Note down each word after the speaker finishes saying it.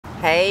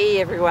Hey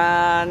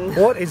everyone.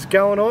 What is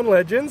going on,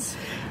 legends?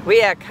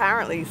 We are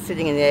currently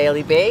sitting in the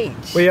Airlie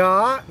beach. We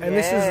are, and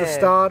this is the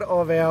start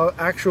of our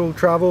actual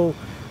travel,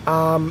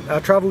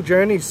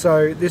 journey.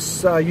 So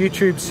this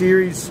YouTube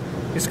series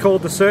is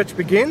called The Search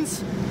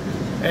Begins,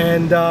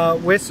 and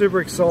we're super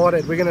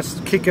excited. We're going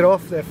to kick it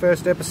off, their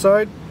first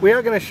episode. We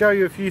are going to show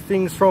you a few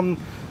things from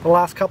the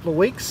last couple of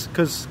weeks,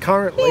 because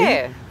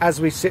currently,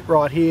 as we sit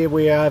right here,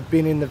 we have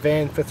been in the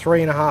van for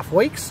 3.5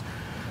 weeks,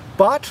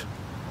 but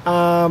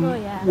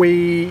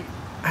we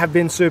have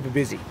been super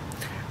busy.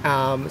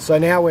 So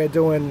now we're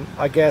doing,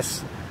 I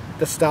guess,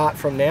 the start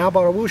from now,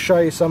 but I will show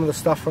you some of the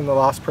stuff from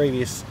the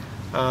previous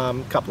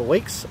couple of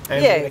weeks,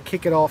 and we're going to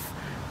kick it off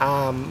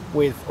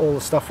with all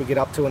the stuff we get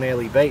up to in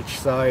Airlie Beach.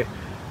 So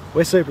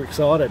we're super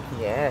excited.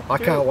 Yeah. I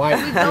can't wait.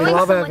 We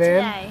love our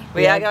van.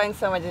 We are going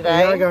somewhere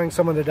today. We are going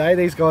somewhere today.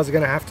 These guys are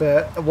going to have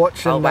to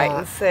watch and wait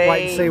and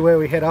see where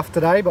we head off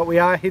today. But we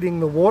are hitting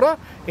the water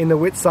in the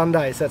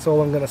Whitsundays. That's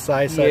all I'm going to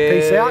say. So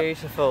peace out.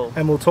 Beautiful.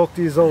 And we'll talk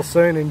to you all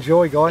soon.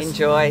 Enjoy, guys.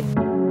 Enjoy.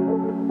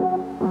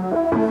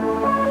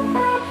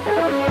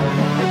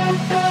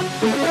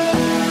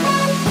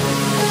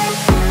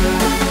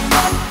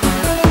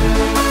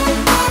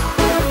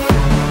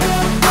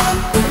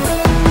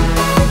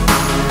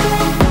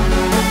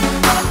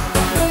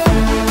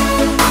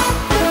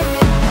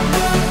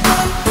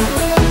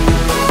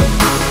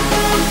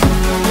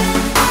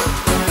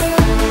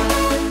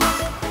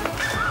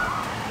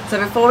 So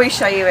before we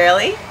show you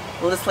Airlie,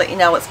 we'll just let you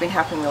know what's been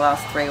happening the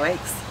last 3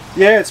 weeks.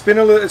 Yeah, it's been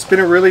a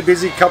really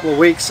busy couple of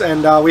weeks,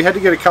 and we had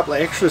to get a couple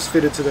of extras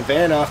fitted to the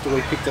van after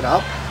we picked it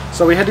up.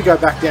 So we had to go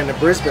back down to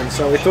Brisbane.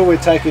 So we thought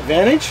we'd take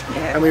advantage,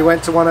 and we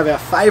went to one of our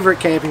favourite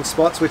camping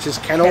spots, which is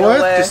Kenilworth,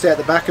 just out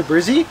the back of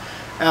Brizzy.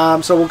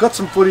 So we've got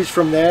some footage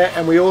from there,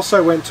 and we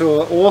also went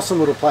to an awesome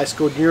little place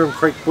called Newham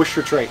Creek Bush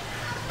Retreat.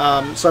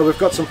 So we've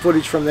got some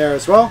footage from there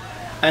as well.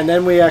 And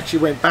then we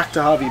actually went back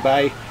to Hervey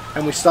Bay,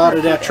 and we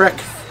started our trek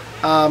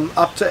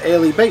up to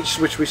Airlie Beach,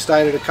 which we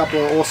stayed at a couple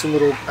of awesome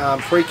little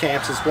free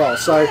camps as well.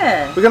 So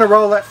we're going to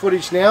roll that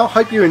footage now.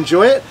 Hope you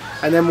enjoy it,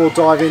 and then we'll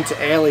dive into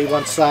Airlie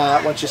once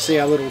you see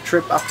our little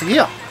trip up to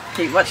here.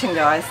 Keep watching,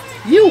 guys.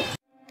 You.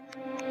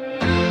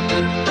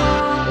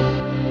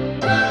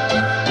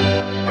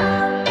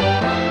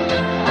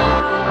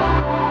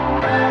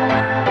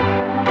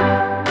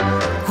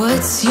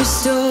 What's your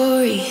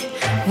story?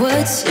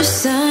 What's your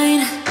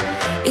sign?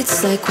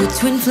 It's like we're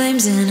twin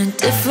flames in a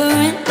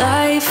different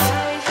life.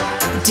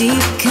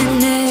 Deep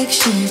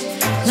connection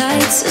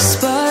lights a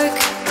spark.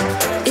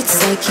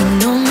 It's like you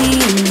know me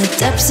in the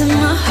depths of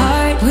my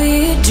heart.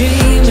 We're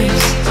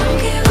dreamers, don't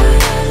care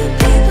what other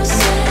people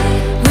say.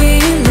 We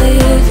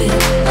live it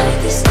like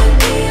this could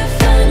be our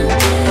final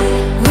day.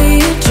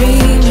 We're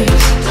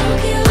dreamers, don't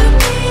care what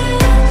the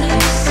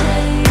others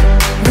say.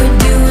 We're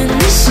doing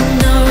this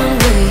in our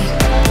way.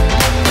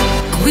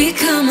 We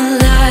come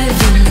alive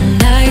in the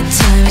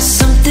nighttime. It's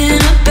something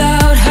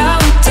about how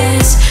we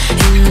dance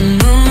in the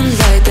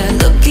moonlight. That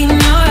look in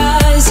your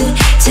eyes, it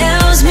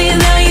tells me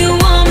that you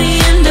want me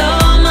and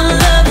all my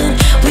loving.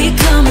 We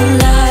come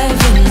alive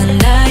in the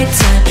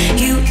nighttime.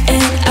 You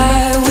and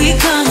I, we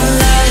come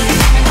alive.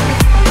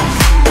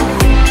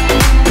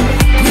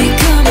 We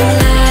come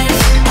alive.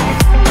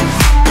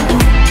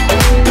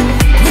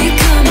 We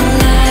come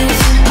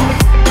alive.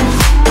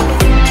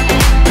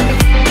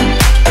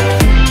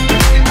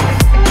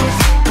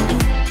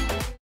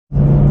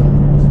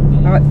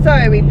 Alright, so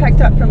we packed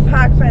up from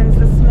Parklands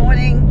this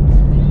morning.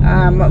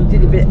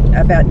 Did a bit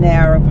about an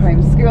hour of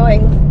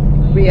homeschooling.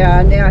 We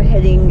are now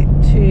heading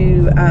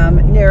to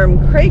Newham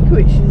Creek,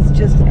 which is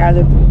just out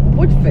of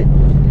Woodford.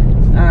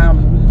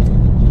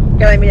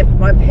 Going to meet up with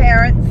my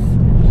parents.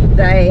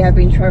 They have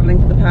been travelling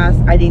for the past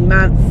 18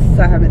 months,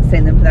 so I haven't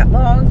seen them for that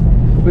long.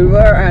 We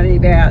were only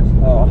about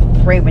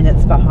 3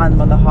 minutes behind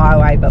them on the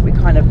highway, but we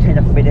kind of turned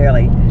off a bit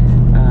early.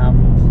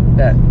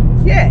 But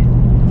yeah,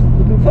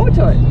 looking forward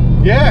to it.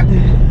 Yeah.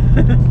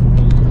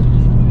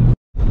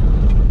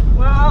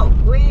 Well,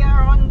 we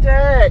are on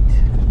dirt.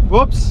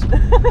 Whoops.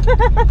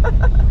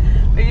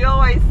 We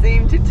always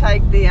seem to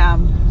take the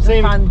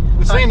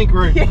scenic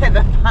route. Yeah,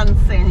 the fun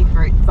scenic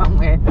route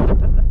somewhere.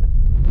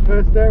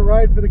 First dirt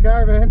road for the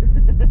caravan.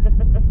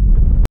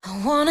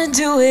 I wanna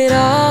do it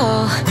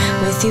all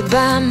with you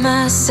by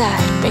my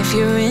side. If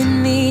you're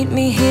in, meet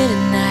me here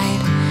tonight.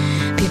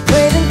 Be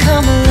brave and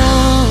come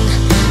along,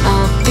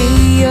 I'll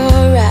be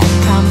your ride.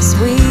 Promise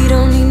we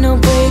don't need no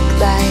brake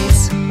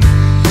lights.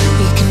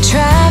 We can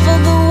travel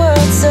the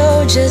world,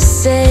 so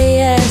just say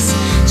yes.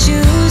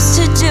 Choose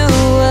to do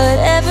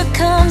whatever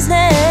comes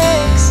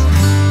next.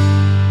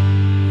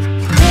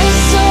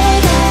 This or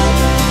that,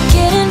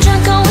 getting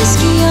drunk on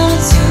whiskey on a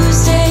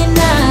Tuesday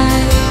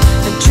night,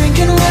 or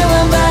drinking red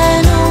wine by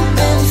an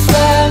open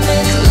fire,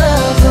 make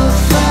love or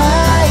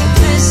fight.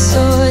 This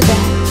or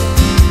that.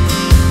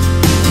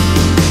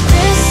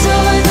 This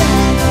or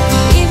that,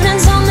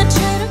 evenings on the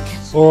train.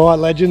 Alright,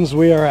 legends,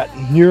 we are at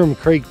Newham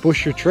Creek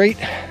Bush Retreat,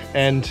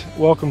 and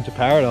welcome to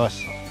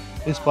paradise.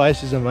 This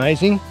place is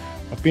amazing.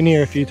 I've been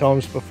here a few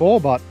times before,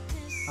 but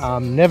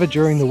never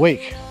during the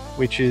week.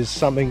 which is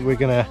something we're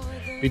going to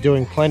be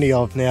doing plenty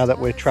of now that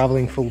we're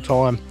traveling full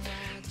time.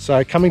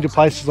 So coming to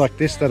places like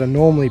this that are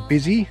normally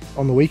busy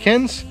on the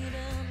weekends,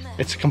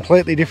 it's a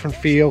completely different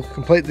feel,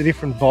 completely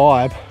different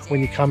vibe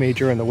when you come here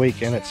during the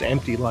weekend. It's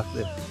empty. Like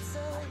there's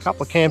a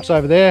couple of camps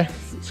over there,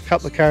 there's a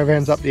couple of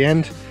caravans up the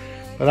end,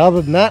 but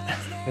other than that,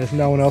 there's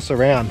no one else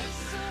around.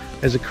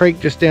 There's a creek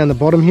just down the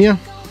bottom here,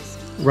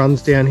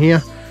 runs down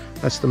here.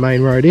 That's the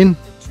main road in,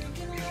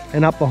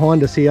 and up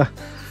behind us here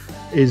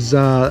is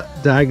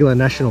Airlie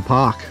National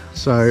Park.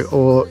 So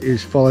all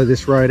is follow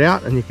this road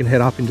out and you can head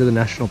up into the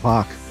national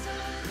park.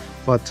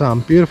 But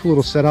beautiful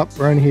little setup.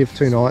 We're only here for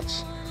 2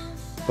 nights,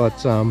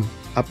 but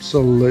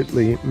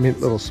absolutely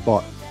mint little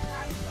spot.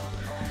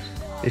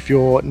 If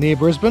you're near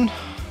Brisbane,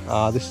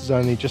 this is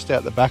only just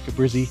out the back of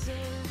Brizzy,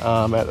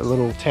 at a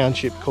little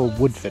township called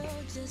Woodford.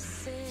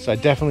 So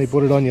definitely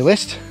put it on your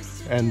list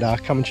and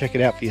come and check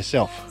it out for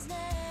yourself.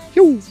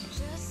 Yo!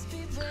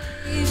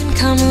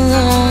 Come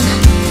along,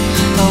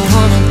 I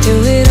wanna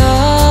do it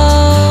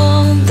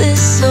all,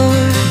 this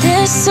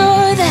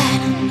or that.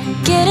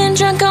 Getting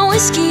drunk on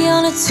whiskey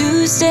on a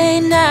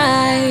Tuesday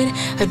night,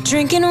 or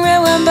drinking red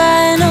wine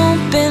by an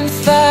open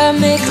fire.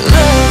 Make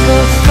love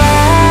or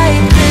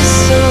fight,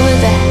 this or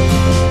that.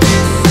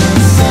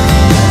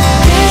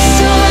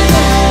 This or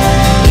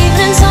that.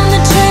 Evenings on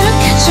the train or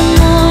catch a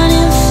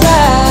morning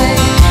flight,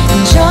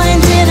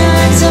 enjoying dinner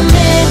until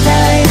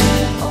midnight.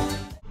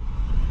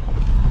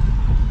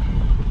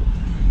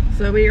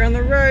 So we're on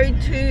the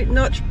road to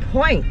Notch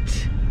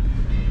Point.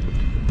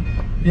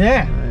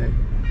 Yeah.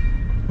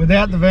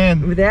 Without the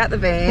van. Without the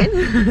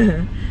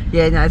van.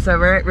 Yeah, no, so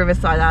we're at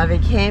Riverside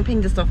RV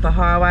camping just off the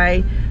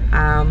highway.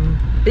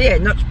 But yeah,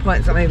 Notch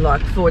Point's only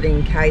like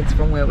 14 k's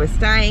from where we're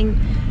staying.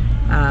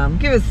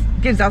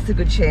 Gives us a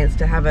good chance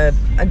to have a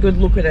good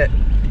look at it.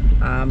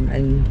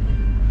 And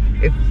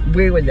if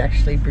we would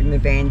actually bring the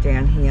van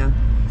down here.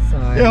 So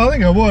Yeah, I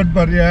think I would,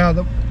 but yeah,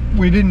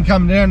 we didn't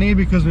come down here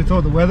because we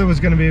thought the weather was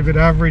going to be a bit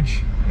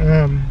average.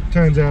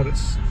 Turns out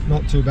it's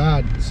not too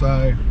bad.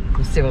 So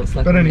we'll see what it's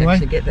like but when we anyway,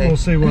 actually get there. we'll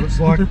see what it's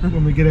like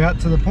when we get out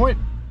to the point.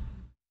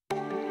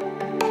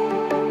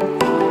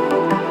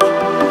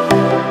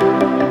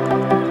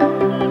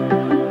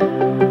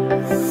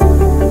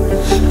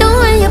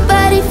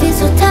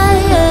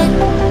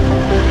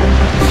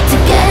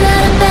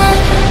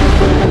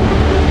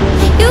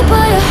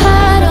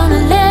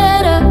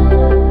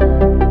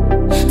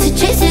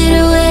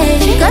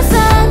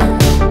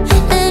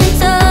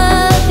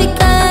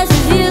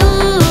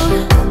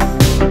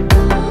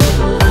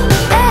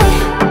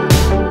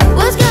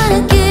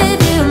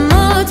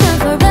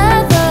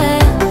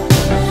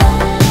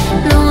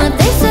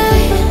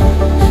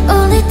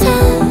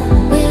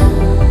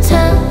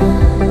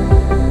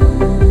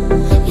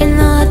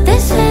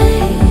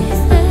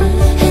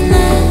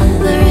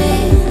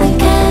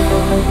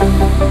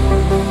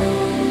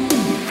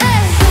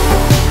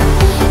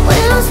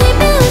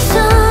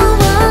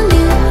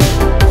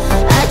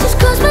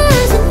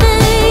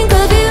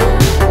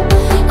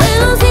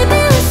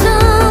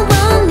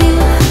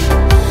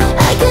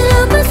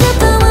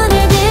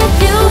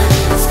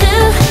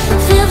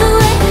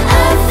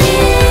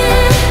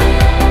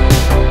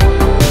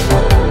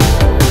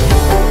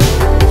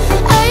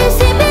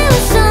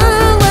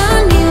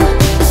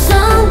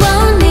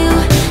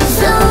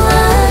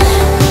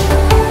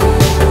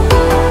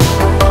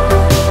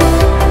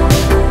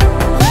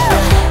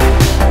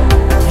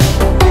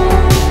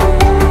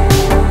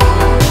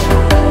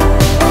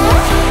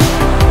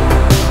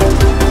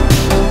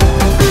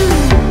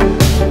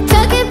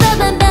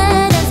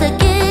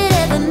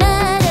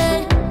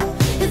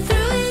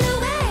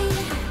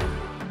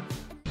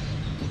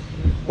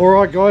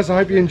 Alright guys, I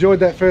hope you enjoyed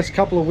that first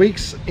couple of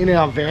weeks in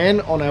our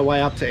van on our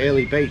way up to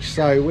Airlie Beach.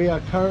 So we are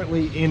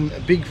currently in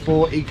Big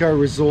 4 Eco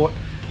Resort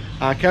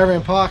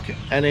Caravan Park,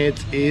 and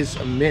it is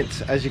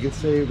mint. As you can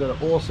see, we've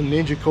got an awesome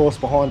ninja course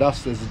behind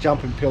us. There's a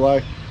jumping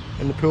pillow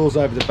and the pool's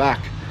over the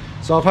back.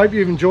 So I hope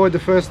you've enjoyed the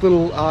first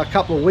little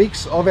couple of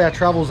weeks of our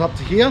travels up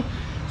to here.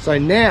 So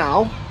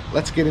now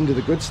let's get into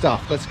the good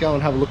stuff. Let's go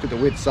and have a look at the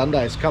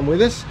Whitsundays. Come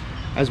with us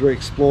as we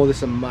explore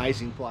this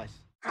amazing place.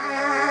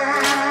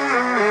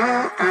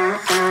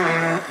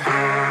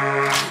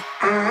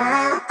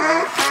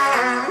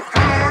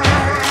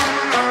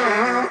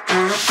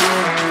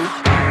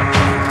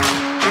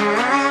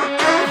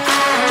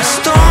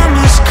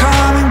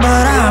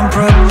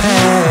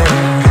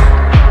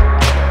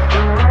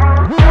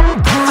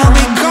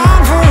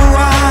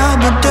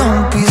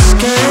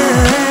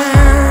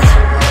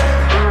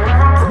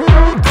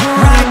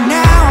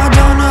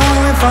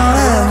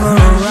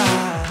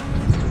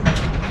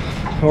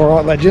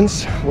 Alright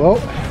legends, well,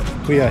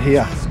 we are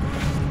here.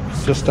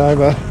 Just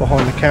over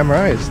behind the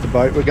camera is the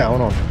boat we're going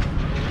on.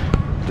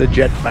 The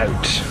jet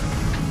boat.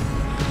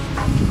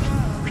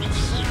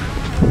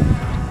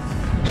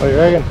 What do you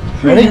reckon?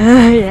 Ready?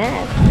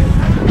 Yeah.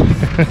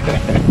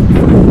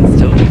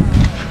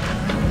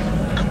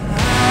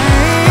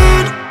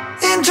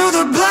 Into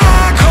the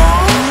black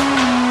hole.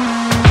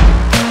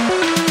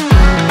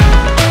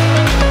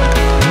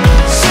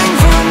 Sing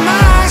for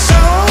my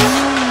soul.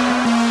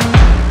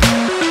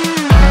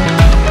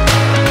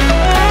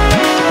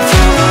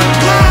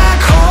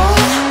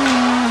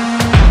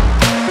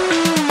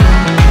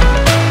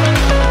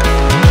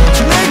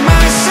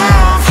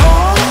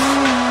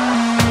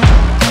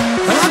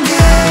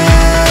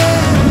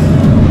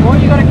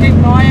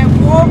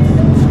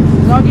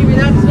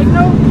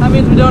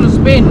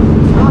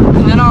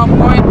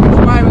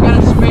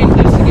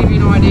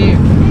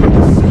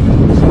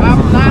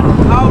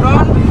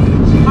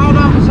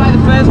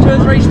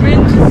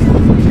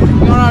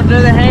 do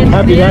the hand.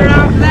 Happy Yeah, days.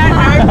 after that,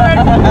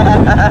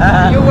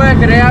 no, you work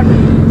it out.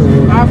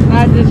 After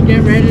that, just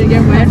get ready to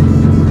get wet.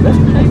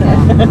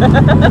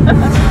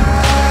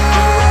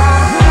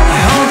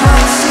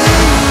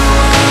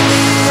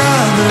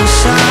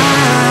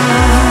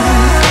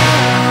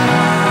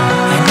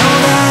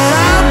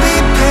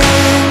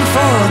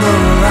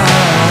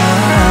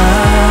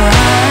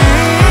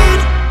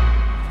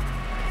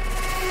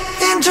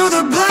 Into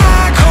the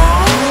black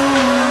hole,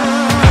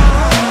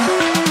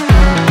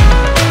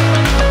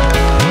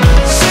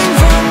 sing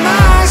for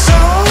my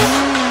soul.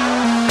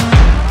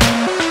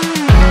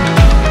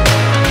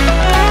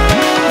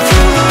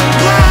 Through the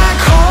black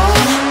hole,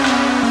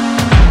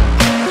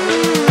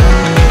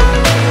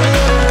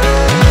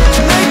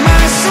 to make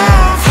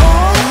myself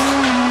whole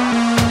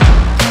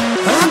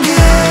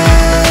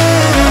again.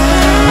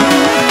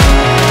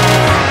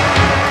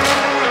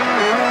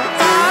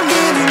 I'll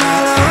give you my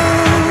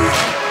love.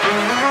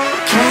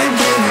 Can't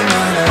give you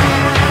my love.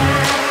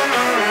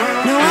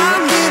 No,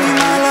 I'll give you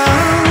my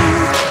love.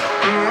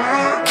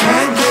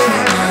 Can't give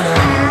you my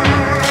love.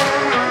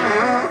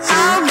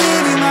 I'll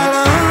give you my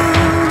love.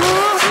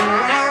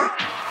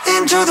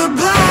 Into the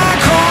black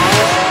hole,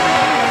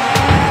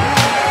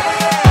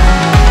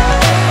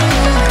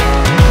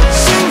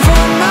 sing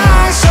for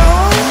my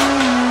soul.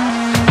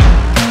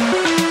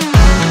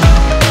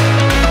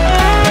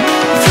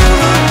 Through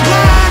the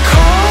black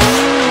hole,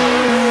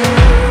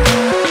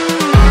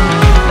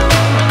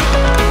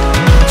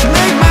 to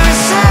make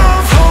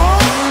myself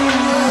whole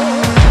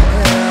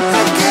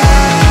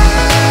again.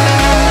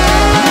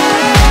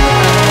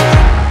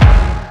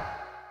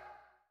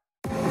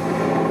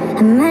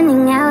 I'm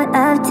running out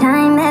of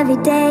time, every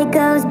day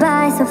goes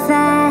by so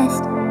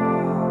fast.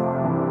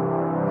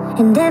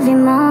 And every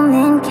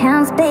moment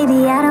counts,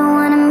 baby, I don't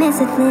wanna miss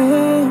a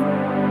thing.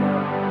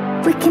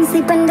 We can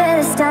sleep under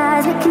the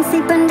stars, we can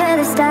sleep under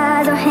the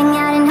stars, or hang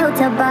out in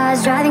hotel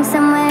bars, driving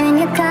somewhere in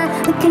your car.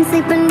 We can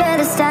sleep under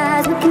the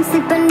stars, we can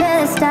sleep under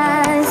the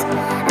stars,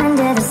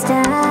 under the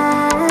stars.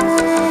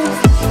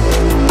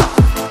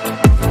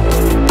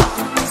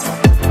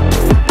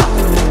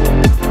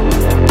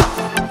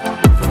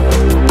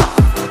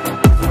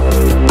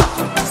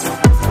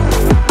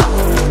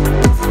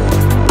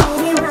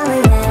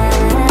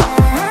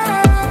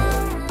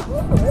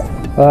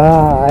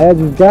 How'd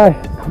you go?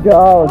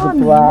 Oh, it was a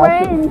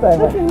blast. Look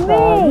at me!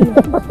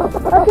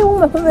 I do all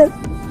my swimmers.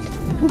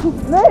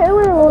 No, it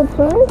was all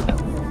swimmers.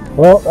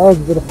 Well, that was a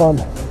bit of fun.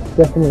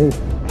 Definitely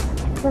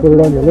put it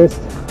on your list.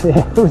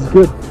 Yeah, it was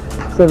good.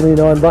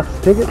 $79 a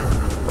ticket.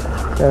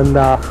 And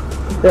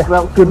yeah,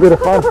 well, good bit of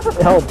fun.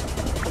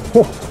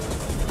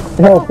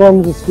 Our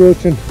thongs are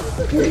scorching.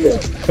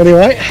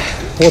 Anyway,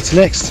 what's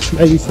next?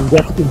 Maybe some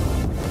jet skiing.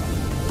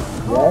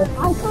 I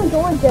can't go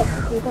on jet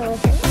ski though, I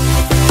think.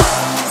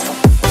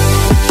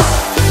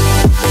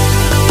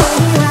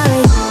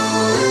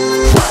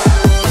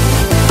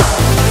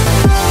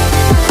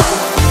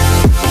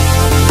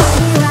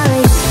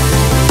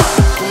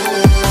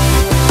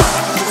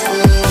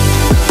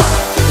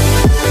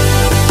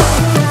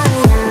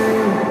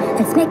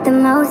 Let's make the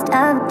most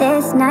of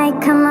this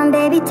night. Come on,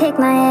 baby, take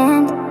my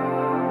hand.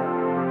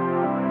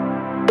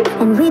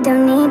 And we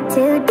don't need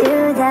to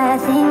do the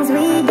things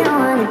we don't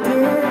want to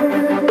do.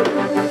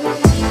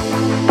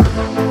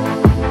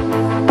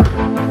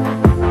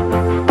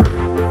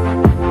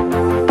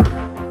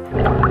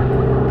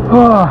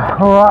 Oh,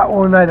 alright,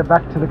 well, we made it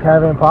back to the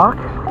caravan park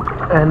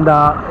and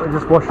we're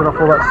just washing off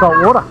all that salt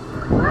water.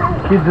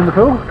 Kids in the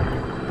pool.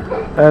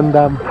 And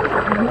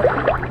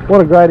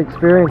what a great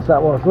experience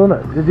that was,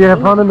 wasn't it? Did you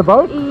have fun in the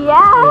boat?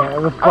 Yeah,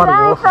 it was bloody it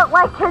only awesome. felt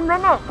like 10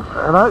 minutes.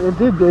 I know, it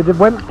did. It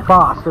went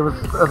fast. It was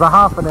a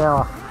half an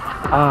hour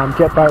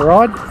jet boat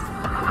ride.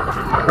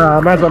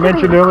 As I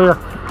mentioned earlier,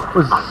 it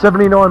was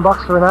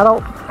 $79 for an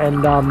adult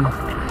and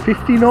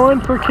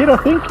 $59 for a kid, I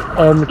think.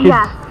 And the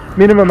kids,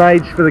 minimum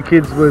age for the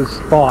kids was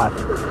 5.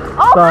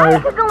 Oh, So, I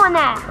could go on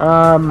there.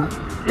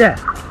 yeah,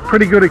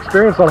 pretty good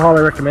experience. I'd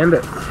highly recommend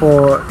it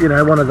for, you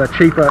know, one of the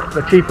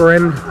cheaper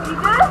end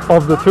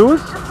of the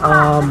tours.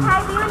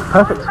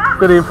 Perfect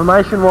bit of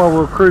information while we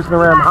were cruising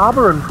around the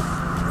harbour, and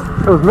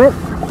it was mint.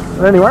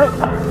 But anyway,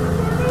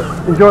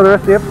 enjoy the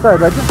rest of the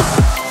episode, legends.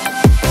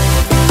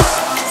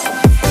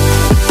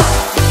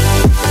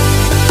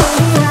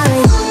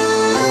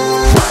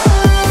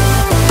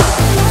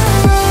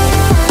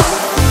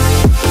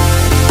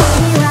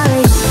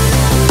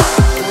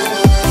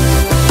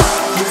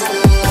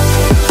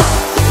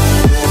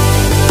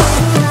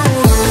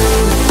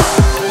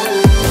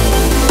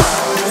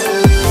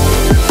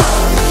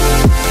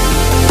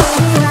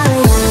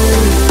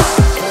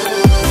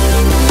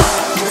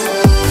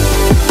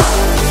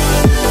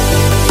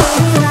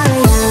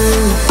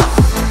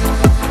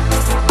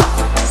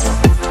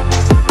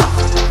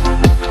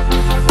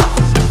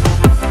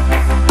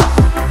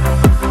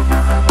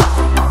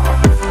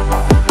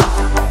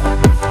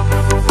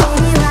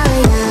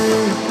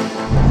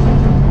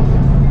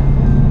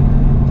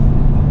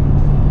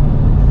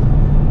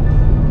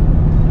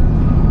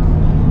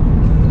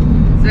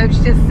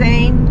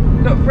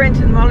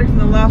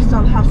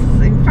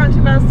 front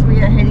of us.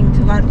 We are heading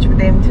to lunch with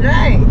them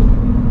today.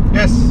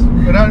 Yes,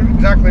 we don't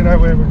exactly know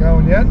where we're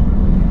going yet.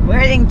 We're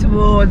heading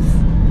towards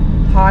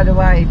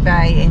Hideaway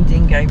Bay and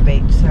Dingo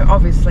Beach, so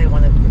obviously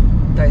one of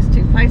those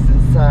two places.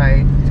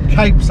 So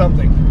Cape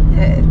something.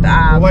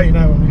 yeah, We'll let you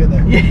know when we get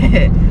there.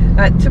 yeah.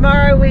 But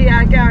tomorrow we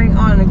are going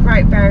on a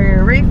Great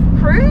Barrier Reef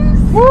cruise.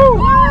 Woo!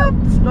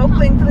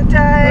 Snorkeling for the The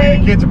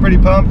day. kids are pretty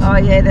pumped. Oh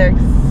yeah, they're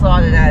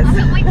excited as. I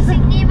can't wait to see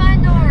Nemo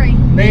and Dory.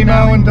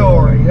 Nemo and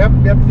Dory. Yep.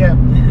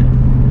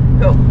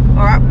 Cool.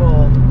 All right,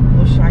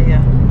 we'll show you.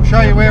 We'll show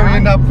you where we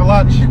end up for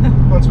lunch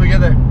once we get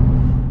there.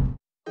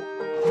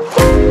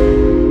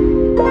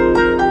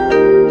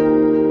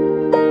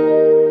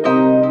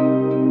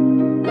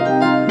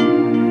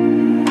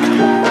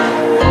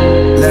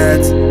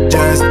 Let's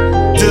just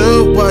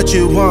do what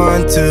you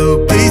want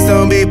to. Please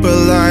don't be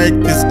polite,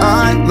 cause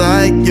I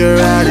like your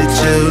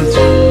attitude.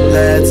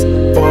 Let's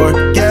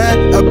forget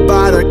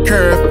about a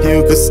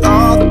curfew, cause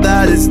all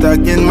that is stuck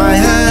in my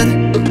head.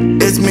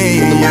 It's me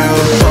and you,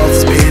 both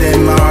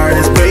speeding, my heart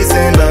is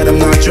racing, but I'm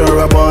not sure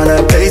I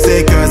wanna face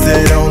it, cause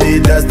it only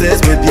does this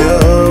with you.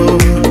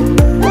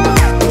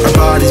 Our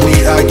bodies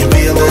meet, I can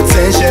feel the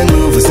tension,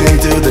 move us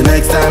into the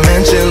next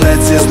dimension.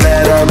 Let's just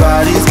let our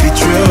bodies be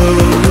true.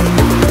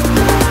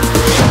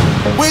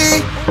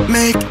 We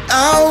make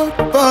out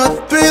for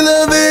the thrill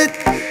of it,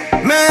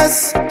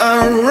 mess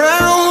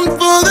around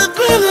for the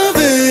thrill of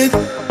it.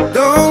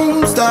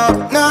 Don't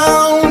stop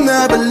now,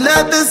 never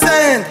let this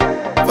end.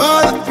 For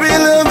the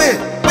thrill of it,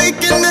 we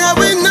can have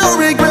it, no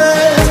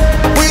regret.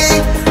 We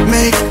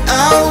make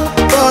out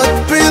for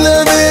the thrill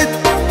of it,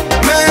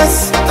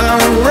 mess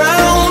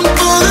around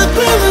for the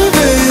thrill of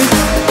it.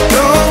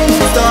 Don't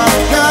stop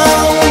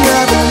now,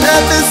 never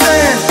let this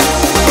end.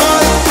 For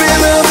the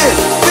thrill of it,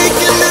 we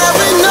can have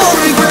it, no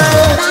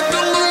regret.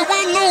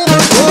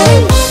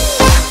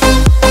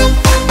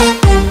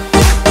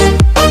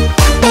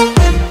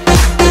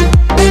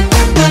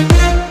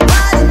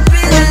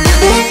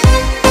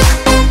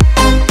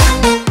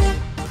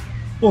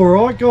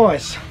 Alright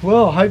guys,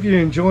 well I hope you're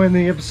enjoying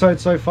the episode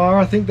so far.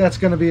 I think that's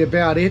going to be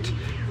about it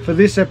for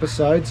this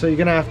episode, so you're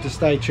going to have to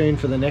stay tuned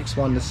for the next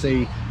one to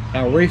see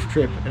our reef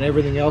trip and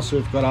everything else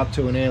we've got up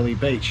to in Airlie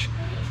Beach.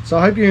 So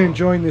I hope you're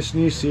enjoying this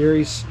new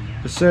series,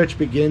 The Search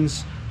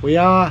Begins. We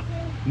are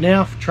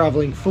now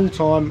travelling full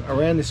time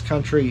around this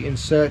country in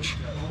search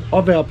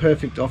of our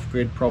perfect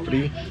off-grid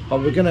property,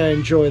 but we're going to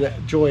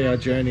enjoy our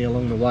journey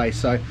along the way.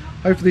 So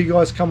hopefully you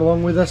guys come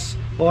along with us,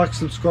 like,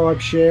 subscribe,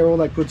 share, all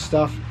that good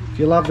stuff. If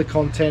you love the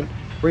content,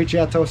 reach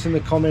out to us in the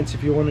comments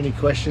if you want any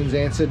questions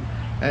answered,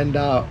 and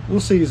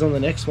we'll see you on the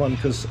next one,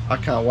 because I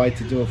can't wait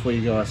to do it for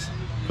you guys.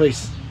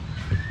 Peace.